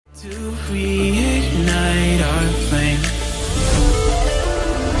To reignite our flame.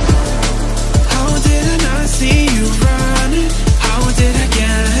 How did I not see you running? How did I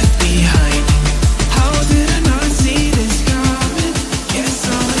get left behind? How did I not see this coming? Guess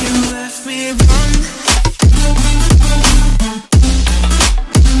all you left me wrong.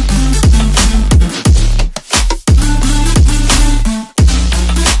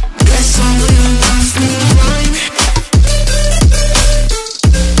 Guess all you left me wrong.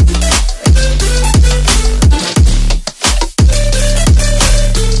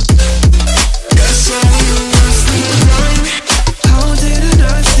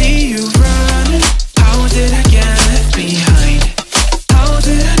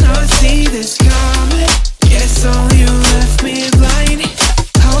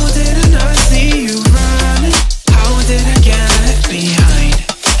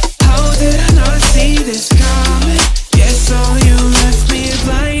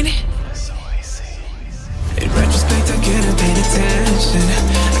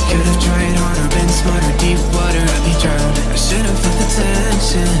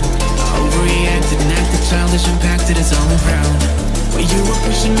 Impacted us all around. When you were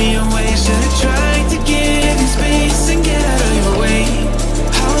pushing me away, I should've tried to give you space and get out of your way.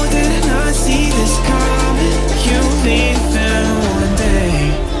 How did I not see this coming? You leaving one day.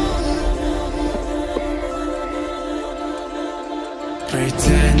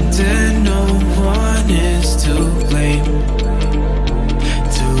 Pretending no one is to blame.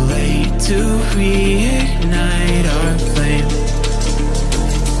 Too late to reignite our flame.